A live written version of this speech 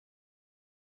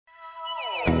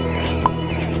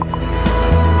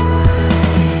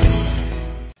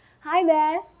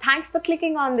Thanks for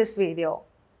clicking on this video.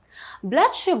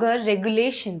 Blood sugar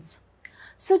regulations.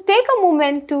 So take a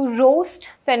moment to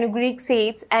roast fenugreek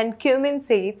seeds and cumin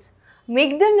seeds,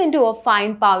 make them into a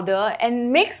fine powder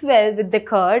and mix well with the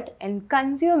curd and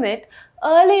consume it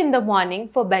early in the morning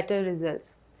for better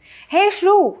results. Hey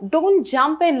Shru, don't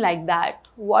jump in like that.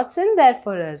 What's in there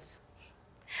for us?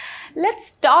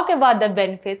 Let's talk about the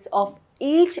benefits of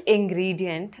each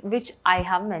ingredient which I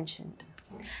have mentioned.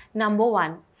 Number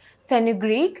 1.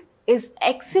 Fenugreek is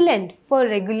excellent for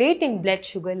regulating blood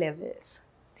sugar levels.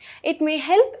 It may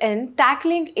help in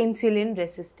tackling insulin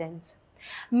resistance,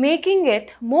 making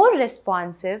it more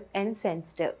responsive and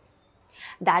sensitive.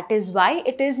 That is why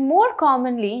it is more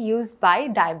commonly used by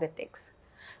diabetics,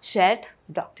 shared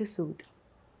Dr. Sood.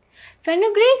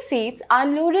 Fenugreek seeds are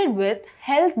loaded with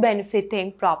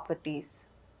health-benefiting properties.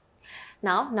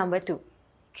 Now, number 2,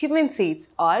 cumin seeds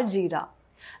or jeera,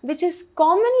 which is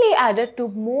commonly added to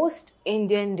most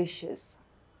Indian dishes,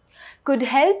 could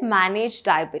help manage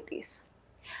diabetes.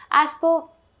 As per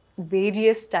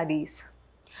various studies,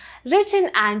 rich in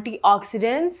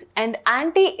antioxidants and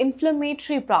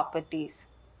anti-inflammatory properties.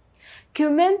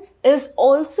 Cumin is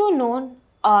also known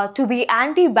to be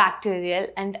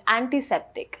antibacterial and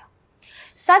antiseptic.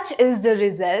 Such is the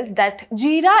result that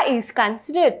jeera is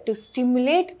considered to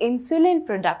stimulate insulin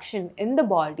production in the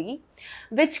body,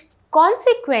 which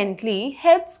consequently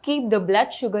helps keep the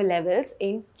blood sugar levels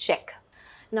in check.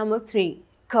 Number 3.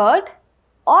 Curd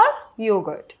or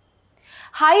yogurt.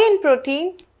 High in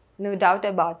protein, no doubt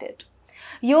about it.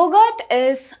 Yogurt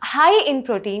is high in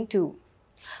protein too.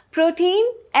 Protein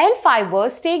and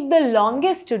fibers take the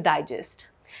longest to digest,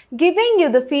 giving you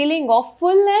the feeling of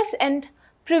fullness and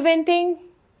preventing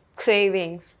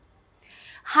cravings.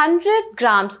 100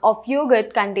 grams of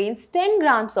yogurt contains 10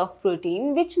 grams of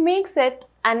protein, which makes it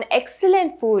an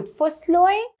excellent food for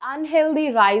slowing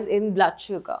unhealthy rise in blood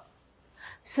sugar.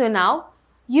 So now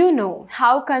you know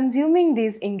how consuming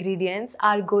these ingredients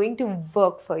are going to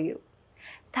work for you.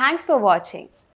 Thanks for watching.